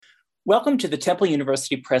Welcome to the Temple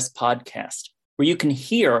University Press podcast, where you can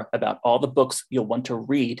hear about all the books you'll want to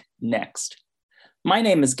read next. My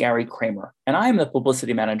name is Gary Kramer, and I am the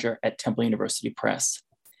publicity manager at Temple University Press.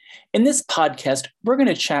 In this podcast, we're going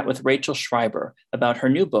to chat with Rachel Schreiber about her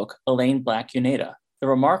new book, Elaine Black Yoneda, the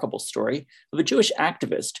remarkable story of a Jewish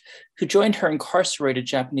activist who joined her incarcerated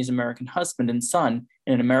Japanese-American husband and son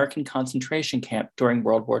in an American concentration camp during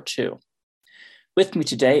World War II. With me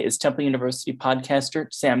today is Temple University podcaster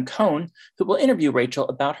Sam Cohn, who will interview Rachel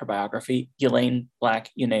about her biography, Elaine Black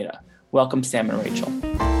Yoneda. Welcome, Sam and Rachel.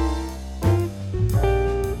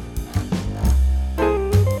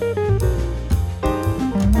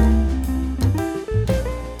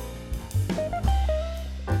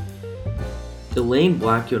 Elaine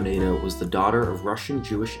Black Yoneda was the daughter of Russian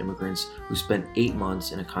Jewish immigrants who spent 8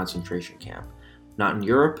 months in a concentration camp. Not in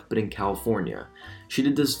Europe, but in California. She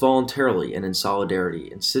did this voluntarily and in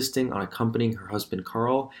solidarity, insisting on accompanying her husband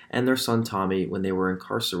Carl and their son Tommy when they were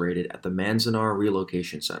incarcerated at the Manzanar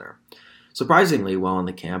Relocation Center. Surprisingly, while in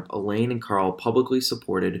the camp, Elaine and Carl publicly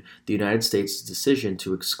supported the United States' decision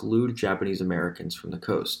to exclude Japanese Americans from the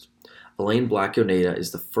coast. Elaine Black Yoneda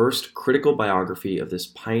is the first critical biography of this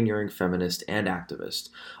pioneering feminist and activist.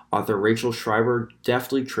 Author Rachel Schreiber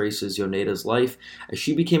deftly traces Yoneda's life as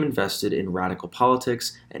she became invested in radical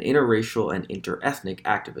politics and interracial and interethnic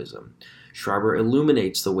activism. Schreiber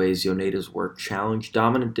illuminates the ways Yoneda's work challenged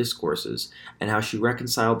dominant discourses and how she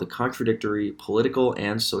reconciled the contradictory political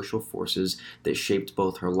and social forces that shaped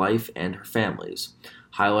both her life and her family's.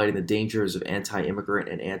 Highlighting the dangers of anti-immigrant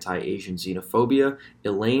and anti-Asian xenophobia,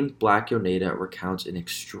 Elaine Black Yoneda recounts an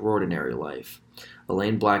extraordinary life.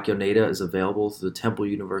 Elaine Black Yoneda is available through the Temple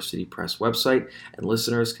University Press website, and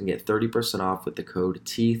listeners can get 30% off with the code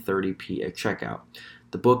T30P at checkout.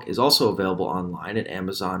 The book is also available online at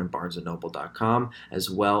Amazon and BarnesandNoble.com, as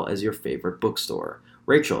well as your favorite bookstore.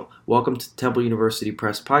 Rachel, welcome to Temple University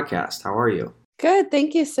Press podcast. How are you? Good.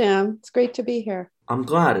 Thank you, Sam. It's great to be here. I'm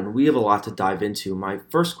glad, and we have a lot to dive into. My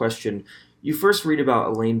first question, you first read about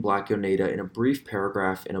Elaine Black Yoneda in a brief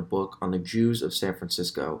paragraph in a book on the Jews of San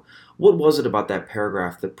Francisco. What was it about that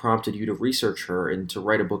paragraph that prompted you to research her and to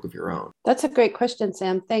write a book of your own? That's a great question,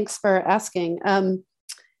 Sam. Thanks for asking.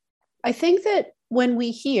 I think that when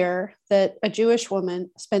we hear that a Jewish woman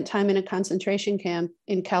spent time in a concentration camp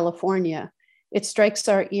in California, it strikes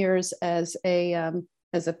our ears as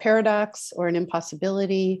a paradox or an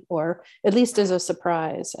impossibility, or at least as a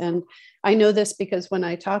surprise. And I know this because when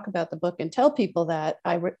I talk about the book and tell people that,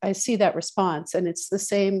 I see that response. And it's the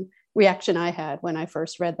same reaction I had when I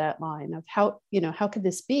first read that line of how could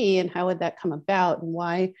this be and how would that come about and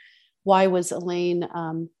why was Elaine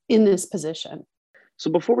in this position? So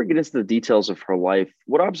before we get into the details of her life,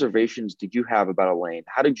 what observations did you have about Elaine?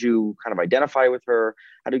 How did you kind of identify with her?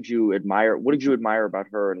 What did you admire about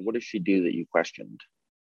her? And what did she do that you questioned?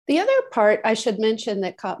 The other part I should mention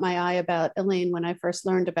that caught my eye about Elaine when I first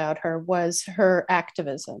learned about her was her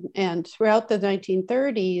activism. And throughout the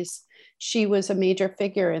 1930s, she was a major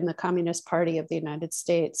figure in the Communist Party of the United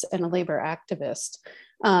States and a labor activist.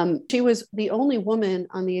 She was the only woman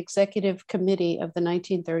on the executive committee of the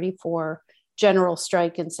 1934 general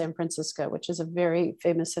strike in San Francisco, which is a very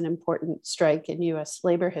famous and important strike in US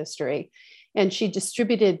labor history. And she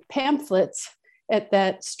distributed pamphlets at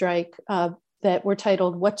that strike that were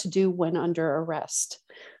titled What to Do When Under Arrest.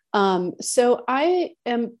 So I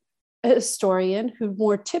am a historian who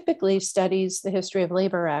more typically studies the history of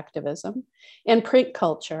labor activism and print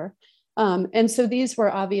culture. And so these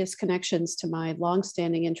were obvious connections to my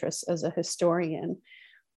longstanding interests as a historian.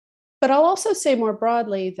 But I'll also say more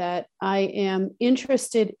broadly that I am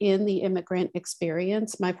interested in the immigrant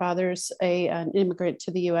experience. My father's an immigrant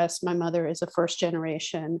to the US. My mother is a first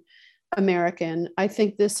generation American. I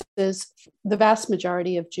think this is the vast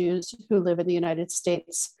majority of Jews who live in the United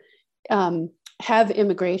States have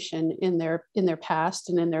immigration in their past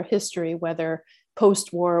and in their history, whether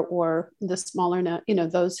post-war or the smaller,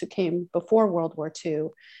 those who came before World War II.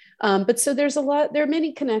 But so there are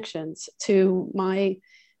many connections to my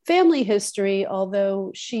family history,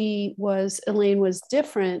 although Elaine was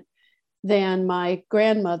different than my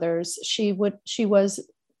grandmother's. She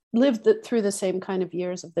lived through the same kind of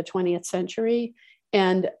years of the 20th century.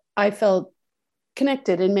 And I felt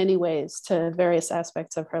connected in many ways to various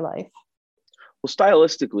aspects of her life. Well,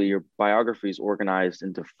 stylistically, your biography is organized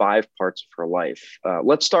into 5 parts of her life.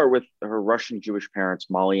 Let's start with her Russian Jewish parents,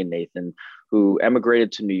 Molly and Nathan, who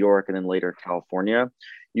emigrated to New York and then later California.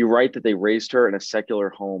 You write that they raised her in a secular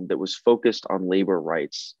home that was focused on labor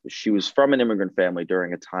rights. She was from an immigrant family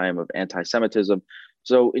during a time of anti-Semitism.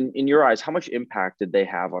 So in your eyes, how much impact did they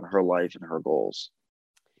have on her life and her goals?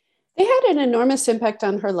 They had an enormous impact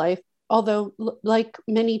on her life although like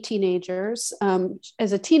many teenagers,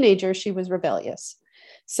 as a teenager, she was rebellious.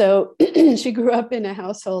 So she grew up in a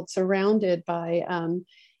household surrounded by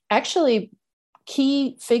actually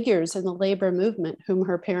key figures in the labor movement whom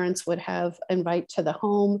her parents would have invite to the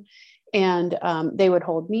home, and they would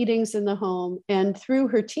hold meetings in the home. And through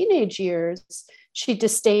her teenage years, she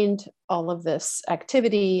disdained all of this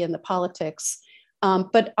activity and the politics.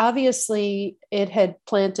 But obviously, it had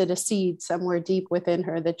planted a seed somewhere deep within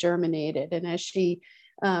her that germinated. And as she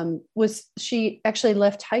actually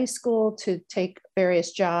left high school to take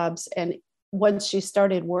various jobs. And once she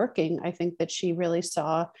started working, I think that she really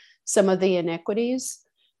saw some of the inequities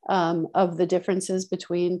of the differences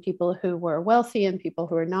between people who were wealthy and people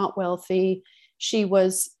who are not wealthy. She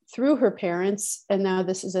was, through her parents, and now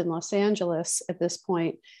this is in Los Angeles at this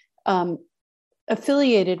point,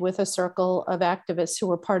 affiliated with a circle of activists who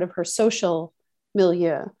were part of her social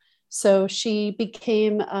milieu. So she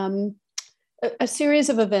became a series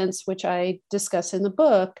of events, which I discuss in the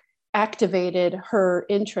book, activated her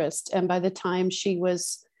interest. And by the time she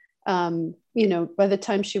was around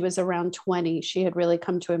 20, she had really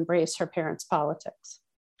come to embrace her parents' politics.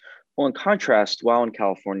 Well, in contrast, while in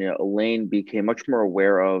California, Elaine became much more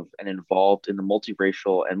aware of and involved in the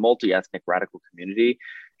multiracial and multi-ethnic radical community.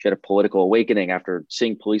 She had a political awakening after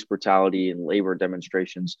seeing police brutality and labor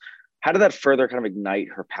demonstrations. How did that further kind of ignite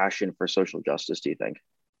her passion for social justice, do you think?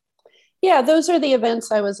 Yeah, those are the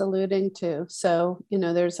events I was alluding to. So,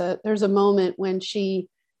 there's a moment when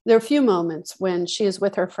there are a few moments when she is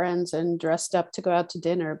with her friends and dressed up to go out to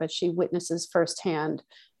dinner, but she witnesses firsthand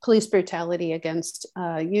police brutality against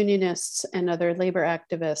unionists and other labor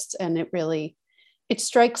activists. And it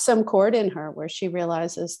strikes some chord in her where she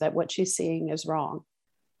realizes that what she's seeing is wrong.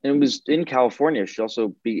 And it was in California. She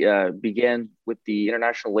also began with the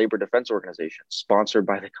International Labor Defense Organization, sponsored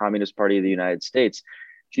by the Communist Party of the United States.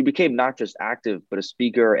 She became not just active, but a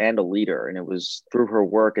speaker and a leader. And it was through her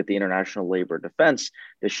work at the International Labor Defense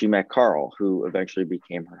that she met Carl, who eventually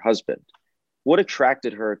became her husband. What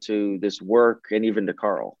attracted her to this work and even to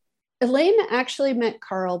Carl? Elaine actually met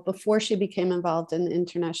Carl before she became involved in the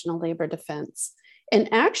International Labor Defense. And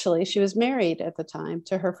actually, she was married at the time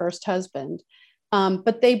to her first husband.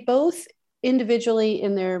 But they both individually,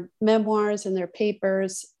 in their memoirs and their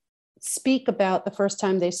papers, speak about the first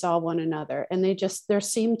time they saw one another. And there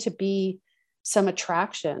seemed to be some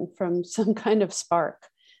attraction, from some kind of spark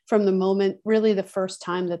from the moment, really the first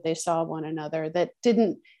time that they saw one another, that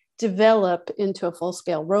didn't develop into a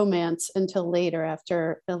full-scale romance until later,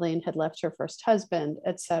 after Elaine had left her first husband,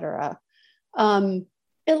 etc. Elaine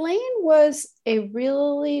was a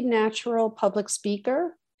really natural public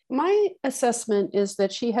speaker. My assessment is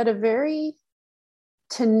that she had a very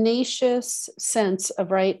tenacious sense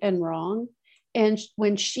of right and wrong. And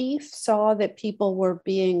when she saw that people were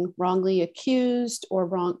being wrongly accused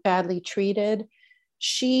or badly treated,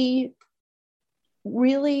 she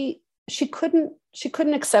couldn't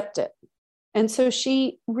accept it. And so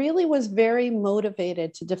she really was very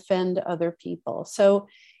motivated to defend other people. So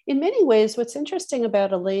in many ways, what's interesting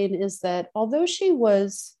about Elaine is that although she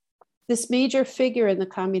was this major figure in the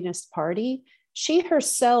Communist Party, she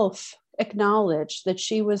herself acknowledged that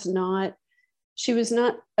she was not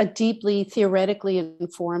a deeply theoretically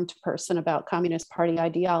informed person about Communist Party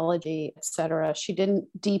ideology, et cetera. She didn't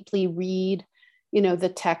deeply read,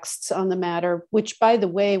 the texts on the matter, which, by the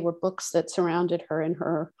way, were books that surrounded her in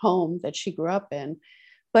her home that she grew up in.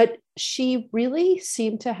 But she really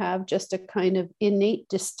seemed to have just a kind of innate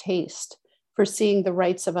distaste for seeing the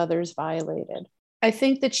rights of others violated. I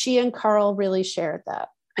think that she and Carl really shared that.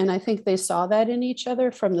 And I think they saw that in each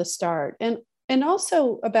other from the start. And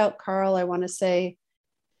also about Carl, I want to say,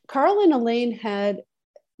 Carl and Elaine had,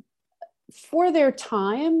 for their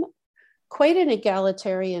time, quite an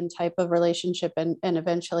egalitarian type of relationship and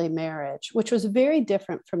eventually marriage, which was very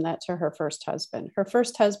different from that to her first husband. Her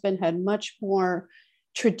first husband had much more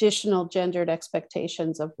traditional gendered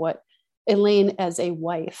expectations of what Elaine as a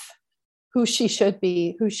wife, who she should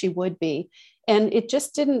be, who she would be. And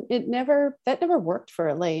that never worked for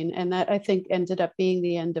Elaine. And that, I think, ended up being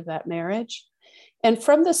the end of that marriage. And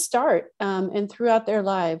from the start and throughout their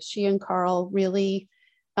lives, she and Carl really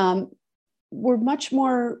were much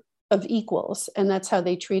more of equals. And that's how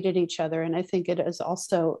they treated each other. And I think it is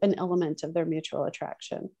also an element of their mutual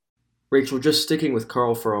attraction. Rachel, just sticking with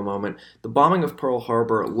Carl for a moment, the bombing of Pearl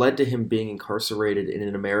Harbor led to him being incarcerated in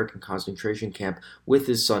an American concentration camp with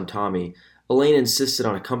his son Tommy. Elaine insisted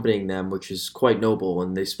on accompanying them, which is quite noble,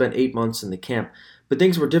 and they spent 8 months in the camp, but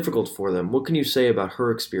things were difficult for them. What can you say about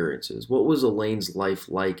her experiences? What was Elaine's life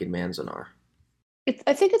like in Manzanar?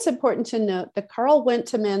 I think it's important to note that Carl went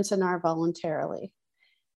to Manzanar voluntarily.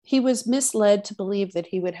 he was misled to believe that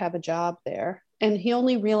he would have a job there. And he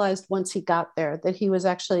only realized once he got there that he was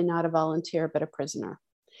actually not a volunteer, but a prisoner.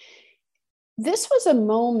 This was a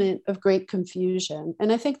moment of great confusion.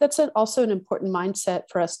 And I think that's also an important mindset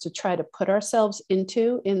for us to try to put ourselves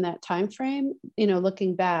into in that time frame,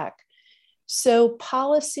 looking back. So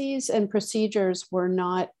policies and procedures were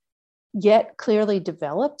not yet clearly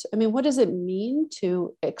developed. I mean, what does it mean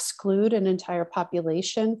to exclude an entire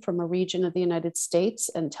population from a region of the United States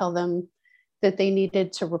and tell them that they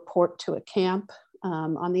needed to report to a camp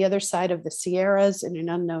on the other side of the Sierras in an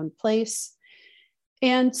unknown place?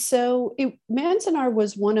 And so Manzanar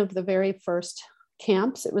was one of the very first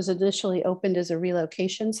camps. It was initially opened as a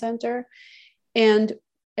relocation center. And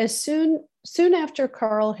soon after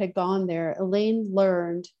Carl had gone there, Elaine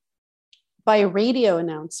learned by a radio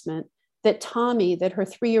announcement that her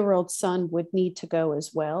 3-year-old son, would need to go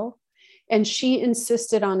as well. And she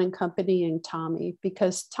insisted on accompanying Tommy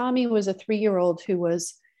because Tommy was a 3-year-old who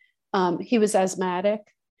was, he was asthmatic.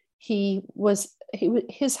 His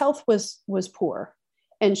health was poor.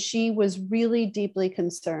 And she was really deeply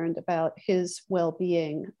concerned about his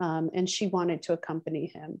well-being, and she wanted to accompany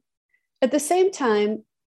him. At the same time,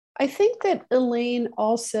 I think that Elaine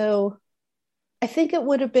also, I think it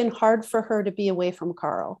would have been hard for her to be away from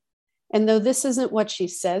Carl. And though this isn't what she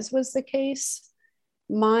says was the case,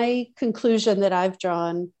 my conclusion that I've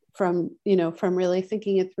drawn from really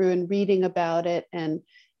thinking it through and reading about it and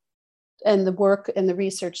the work and the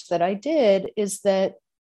research that I did is that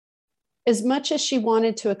as much as she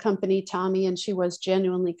wanted to accompany Tommy and she was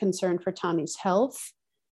genuinely concerned for Tommy's health,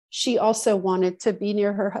 she also wanted to be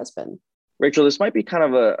near her husband. Rachel, this might be kind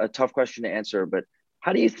of a tough question to answer, but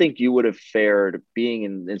how do you think you would have fared being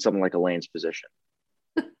in someone like Elaine's position?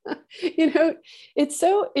 It's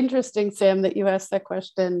so interesting, Sam, that you asked that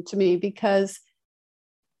question to me, because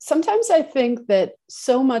sometimes I think that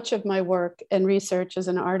so much of my work and research as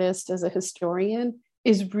an artist, as a historian,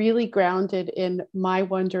 is really grounded in my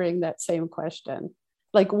wondering that same question.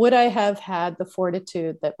 Like, would I have had the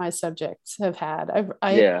fortitude that my subjects have had?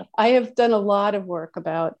 I have done a lot of work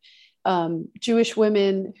about Jewish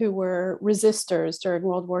women who were resistors during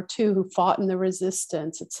World War II, who fought in the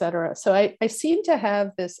resistance, et cetera. So I seem to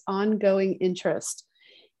have this ongoing interest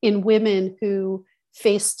in women who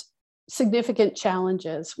faced significant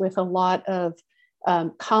challenges with a lot of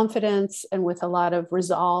confidence and with a lot of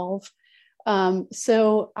resolve.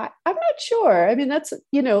 So I'm not sure. I mean, that's,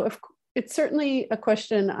 it's certainly a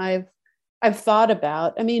question I've thought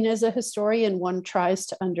about. I mean, as a historian, one tries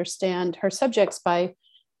to understand her subjects by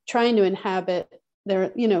trying to inhabit their,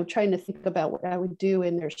 trying to think about what I would do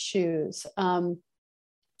in their shoes. But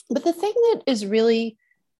the thing that is really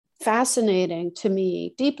fascinating to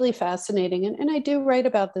me, deeply fascinating, and I do write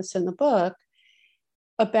about this in the book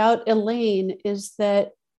about Elaine, is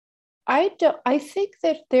that I think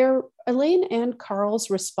that Elaine and Carl's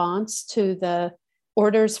response to the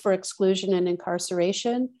orders for exclusion and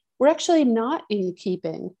incarceration were actually not in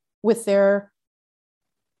keeping with their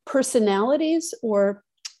personalities, or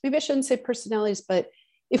maybe I shouldn't say personalities, but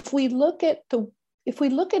if we look at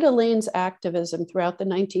Elaine's activism throughout the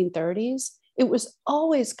 1930s, it was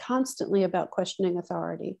always constantly about questioning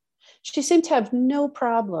authority. She seemed to have no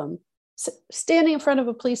problem standing in front of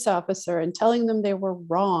a police officer and telling them they were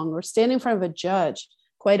wrong, or standing in front of a judge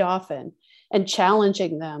quite often and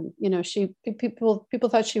challenging them. People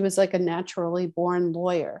thought she was like a naturally born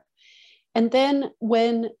lawyer. And then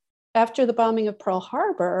after the bombing of Pearl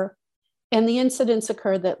Harbor and the incidents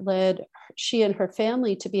occurred that led she and her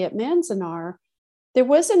family to be at Manzanar, there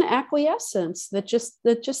was an acquiescence that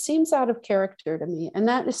just seems out of character to me. And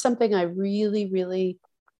that is something I really, really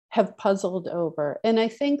have puzzled over. And I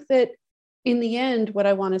think that in the end, what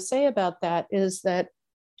I want to say about that is that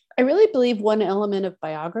I really believe one element of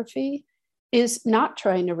biography is not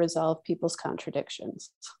trying to resolve people's contradictions.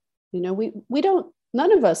 We don't,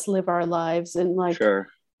 none of us live our lives in Sure.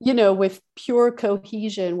 With pure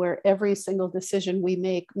cohesion where every single decision we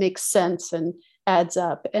make makes sense and adds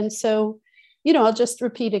up. And so, I'll just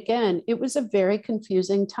repeat again, it was a very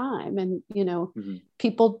confusing time, and,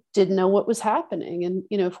 people didn't know what was happening. And,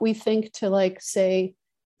 if we think to say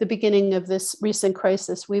the beginning of this recent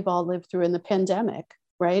crisis we've all lived through in the pandemic,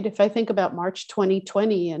 right? If I think about March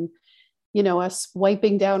 2020 and, us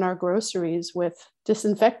wiping down our groceries with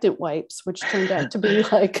disinfectant wipes, which turned out to be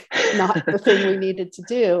not the thing we needed to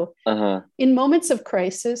do. Uh-huh. In moments of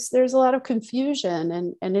crisis, there's a lot of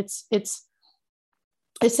confusion. And it's,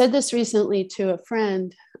 I said this recently to a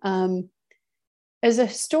friend, the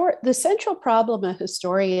central problem a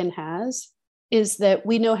historian has is that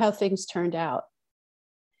we know how things turned out.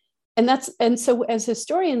 And so as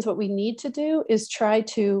historians, what we need to do is try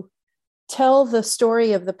to tell the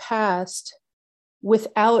story of the past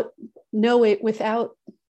without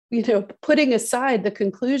putting aside the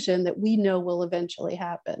conclusion that we know will eventually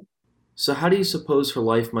happen. So, how do you suppose her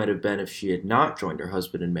life might have been if she had not joined her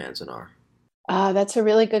husband in Manzanar? That's a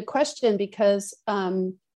really good question, because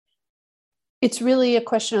it's really a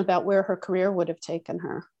question about where her career would have taken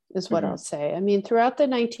her, is what I'll say. I mean, throughout the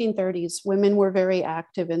 1930s, women were very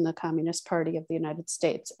active in the Communist Party of the United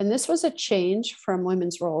States. And this was a change from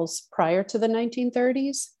women's roles prior to the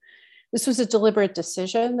 1930s. This was a deliberate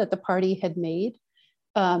decision that the party had made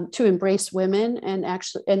to embrace women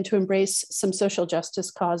and to embrace some social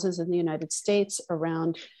justice causes in the United States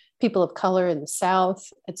around people of color in the South,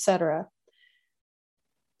 et cetera.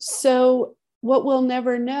 So what we'll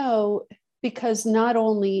never know, because not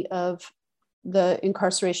only of the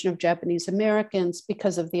incarceration of Japanese Americans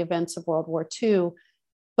because of the events of World War II,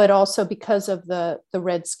 but also because of the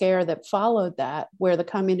Red Scare that followed that, where the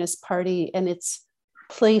Communist Party and its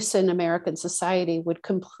place in American society would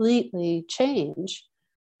completely change,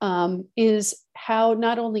 is how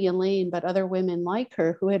not only Elaine, but other women like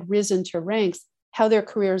her who had risen to ranks, how their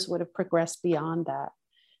careers would have progressed beyond that.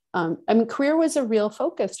 I mean, career was a real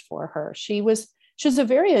focus for her. She was a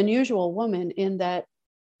very unusual woman in that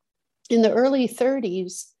in the early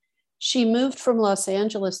 30s, she moved from Los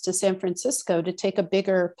Angeles to San Francisco to take a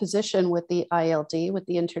bigger position with the ILD, with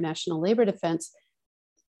the International Labor Defense,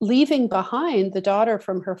 leaving behind the daughter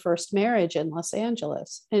from her first marriage in Los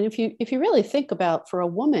Angeles. And if you really think about, for a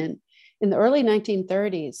woman in the early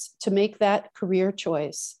 1930s to make that career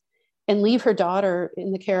choice and leave her daughter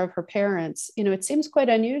in the care of her parents, it seems quite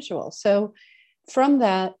unusual. So from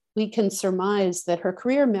that, we can surmise that her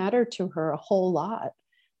career mattered to her a whole lot.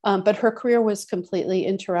 But her career was completely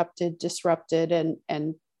interrupted, disrupted,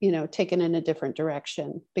 and taken in a different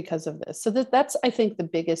direction because of this. So that's, I think, the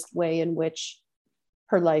biggest way in which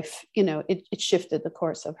her life, it shifted the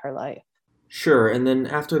course of her life. Sure, and then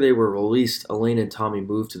after they were released, Elaine and Tommy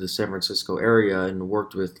moved to the San Francisco area and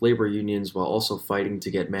worked with labor unions while also fighting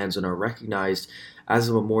to get Manzanar recognized as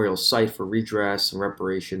a memorial site for redress and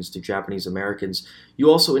reparations to Japanese Americans. You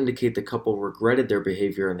also indicate the couple regretted their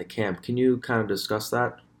behavior in the camp. Can you kind of discuss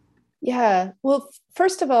that? Yeah, well,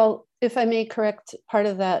 first of all, if I may correct part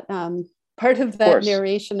of that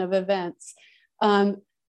narration of events,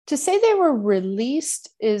 to say they were released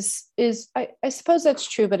is I suppose that's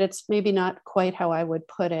true, but it's maybe not quite how I would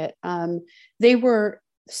put it. They were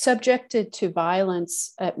subjected to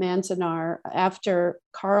violence at Manzanar after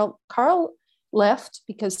Carl left,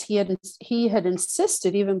 because he had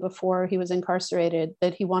insisted even before he was incarcerated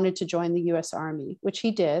that he wanted to join the U.S. Army, which he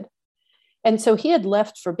did. And so he had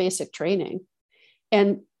left for basic training,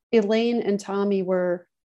 and Elaine and Tommy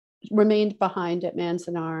remained behind at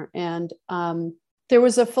Manzanar. And there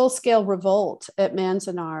was a full-scale revolt at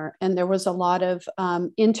Manzanar, and there was a lot of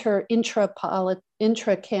intra-camp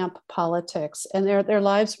politics, and their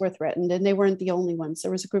lives were threatened, and they weren't the only ones.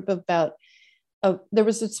 There was a group of there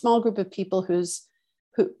was a small group of people who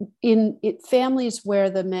in families where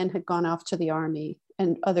the men had gone off to the army,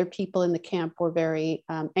 and other people in the camp were very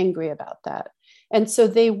angry about that. And so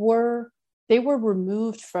they were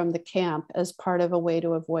removed from the camp as part of a way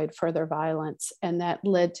to avoid further violence. And that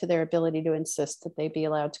led to their ability to insist that they be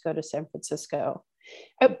allowed to go to San Francisco.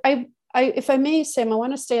 If I may, Sam, I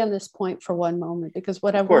want to stay on this point for one moment, because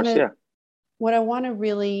what I want to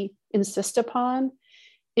really insist upon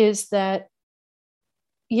is that,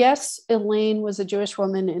 yes, Elaine was a Jewish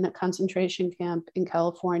woman in a concentration camp in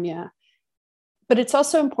California, but it's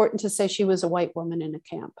also important to say she was a white woman in a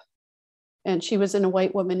camp. And she was a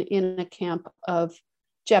white woman in a camp of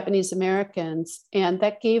Japanese Americans. And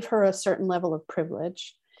that gave her a certain level of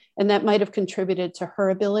privilege. And that might have contributed to her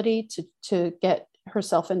ability to get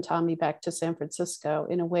herself and Tommy back to San Francisco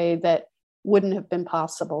in a way that wouldn't have been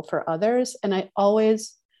possible for others. And I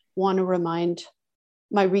always want to remind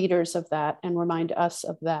my readers of that, and remind us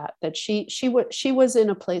of that she was in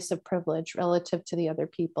a place of privilege relative to the other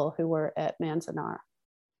people who were at Manzanar.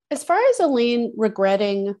 As far as Elaine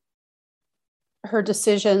regretting her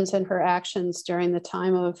decisions and her actions during the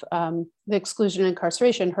time of the exclusion and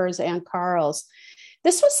incarceration, hers and Carl's,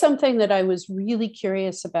 this was something that I was really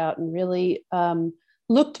curious about and really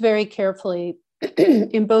looked very carefully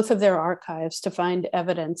in both of their archives to find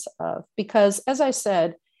evidence of, because, as I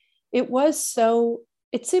said, it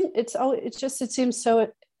seems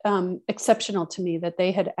so exceptional to me that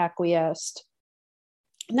they had acquiesced.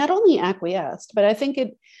 Not only acquiesced, but I think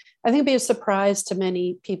it'd be a surprise to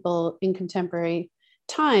many people in contemporary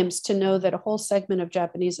times to know that a whole segment of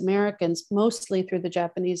Japanese Americans, mostly through the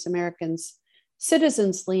Japanese Americans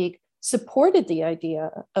Citizens League, supported the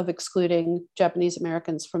idea of excluding Japanese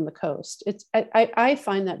Americans from the coast. I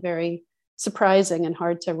find that very surprising and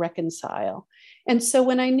hard to reconcile. And so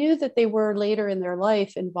when I knew that they were later in their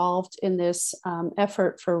life involved in this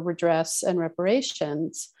effort for redress and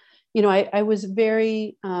reparations, I was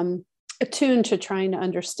very attuned to trying to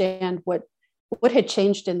understand what had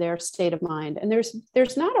changed in their state of mind. And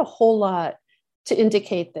there's not a whole lot to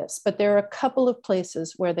indicate this, but there are a couple of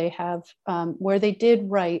places where they have where they did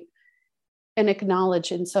write and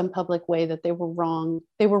acknowledge in some public way that they were wrong.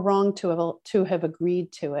 They were wrong to have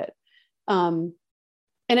agreed to it. And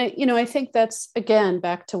I think that's, again,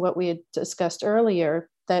 back to what we had discussed earlier,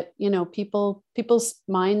 that, people's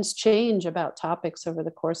minds change about topics over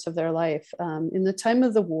the course of their life. In the time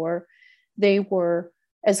of the war, they were,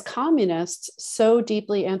 as communists, so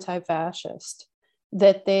deeply anti-fascist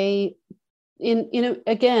that they,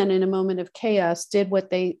 again, in a moment of chaos, did what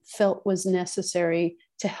they felt was necessary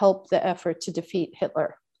to help the effort to defeat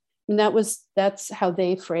Hitler. And that's how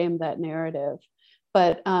they framed that narrative.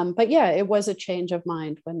 But yeah, it was a change of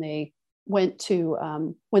mind when they went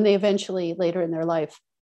to, when they eventually later in their life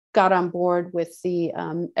got on board with the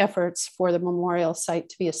efforts for the memorial site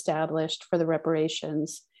to be established for the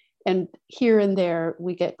reparations. And here and there,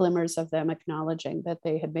 we get glimmers of them acknowledging that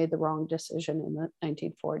they had made the wrong decision in the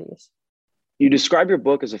 1940s. You describe your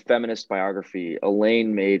book as a feminist biography.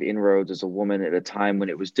 Elaine made inroads as a woman at a time when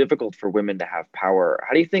it was difficult for women to have power.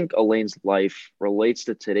 How do you think Elaine's life relates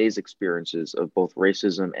to today's experiences of both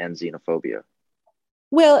racism and xenophobia?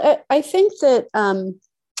 Well, I think that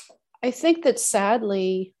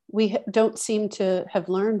sadly, we don't seem to have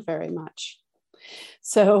learned very much.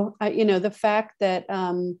 So,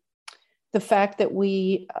 the fact that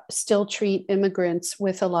we still treat immigrants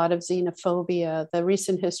with a lot of xenophobia, the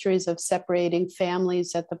recent histories of separating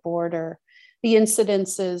families at the border, the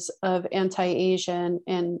incidences of anti-Asian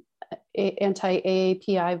and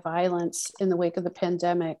anti-AAPI violence in the wake of the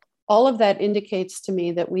pandemic, all of that indicates to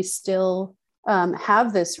me that we still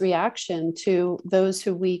have this reaction to those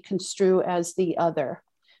who we construe as the other.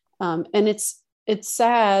 And it's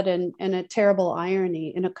sad and a terrible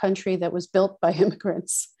irony in a country that was built by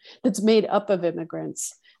immigrants, that's made up of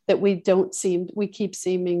immigrants, that we keep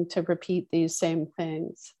seeming to repeat these same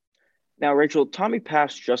things. Now, Rachel, Tommy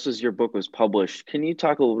passed just as your book was published. Can you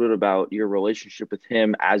talk a little bit about your relationship with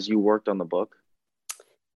him as you worked on the book?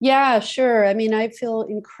 Yeah, sure. I mean, I feel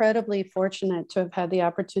incredibly fortunate to have had the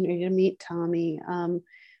opportunity to meet Tommy.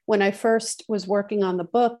 When I first was working on the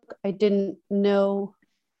book, I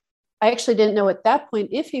actually didn't know at that point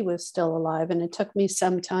if he was still alive, and it took me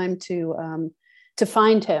some time to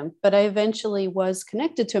find him. But I eventually was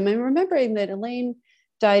connected to him. And remembering that Elaine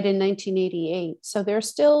died in 1988, so there's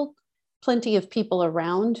still plenty of people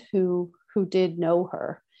around who did know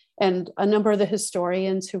her. And a number of the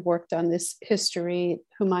historians who worked on this history,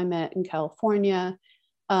 whom I met in California,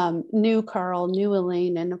 knew Carl, knew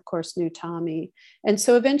Elaine, and of course knew Tommy. And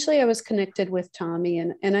so eventually I was connected with Tommy,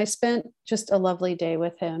 and I spent just a lovely day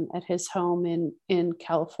with him at his home in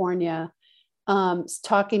California,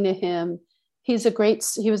 talking to him. He was a great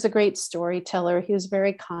storyteller. He was a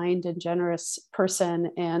very kind and generous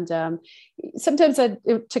person. And sometimes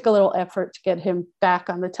it took a little effort to get him back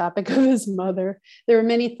on the topic of his mother. There were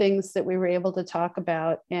many things that we were able to talk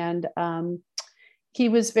about. And he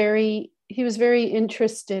was very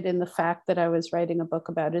interested in the fact that I was writing a book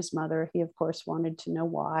about his mother. He, of course, wanted to know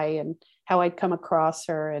why and how I'd come across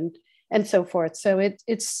her and so forth. So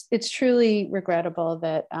it's truly regrettable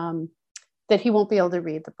that he won't be able to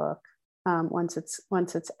read the book once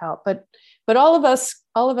it's out. But all of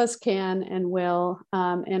us can and will.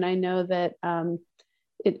 And I know that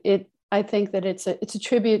I think that it's a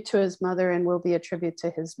tribute to his mother and will be a tribute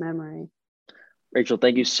to his memory. Rachel,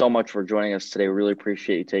 thank you so much for joining us today. Really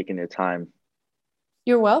appreciate you taking the time.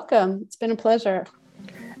 You're welcome. It's been a pleasure.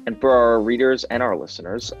 And for our readers and our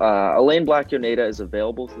listeners, Elaine Black-Yoneda is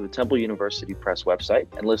available through the Temple University Press website,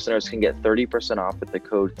 and listeners can get 30% off with the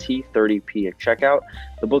code T30P at checkout.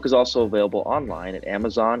 The book is also available online at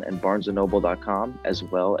Amazon and BarnesandNoble.com, as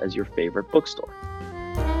well as your favorite bookstore.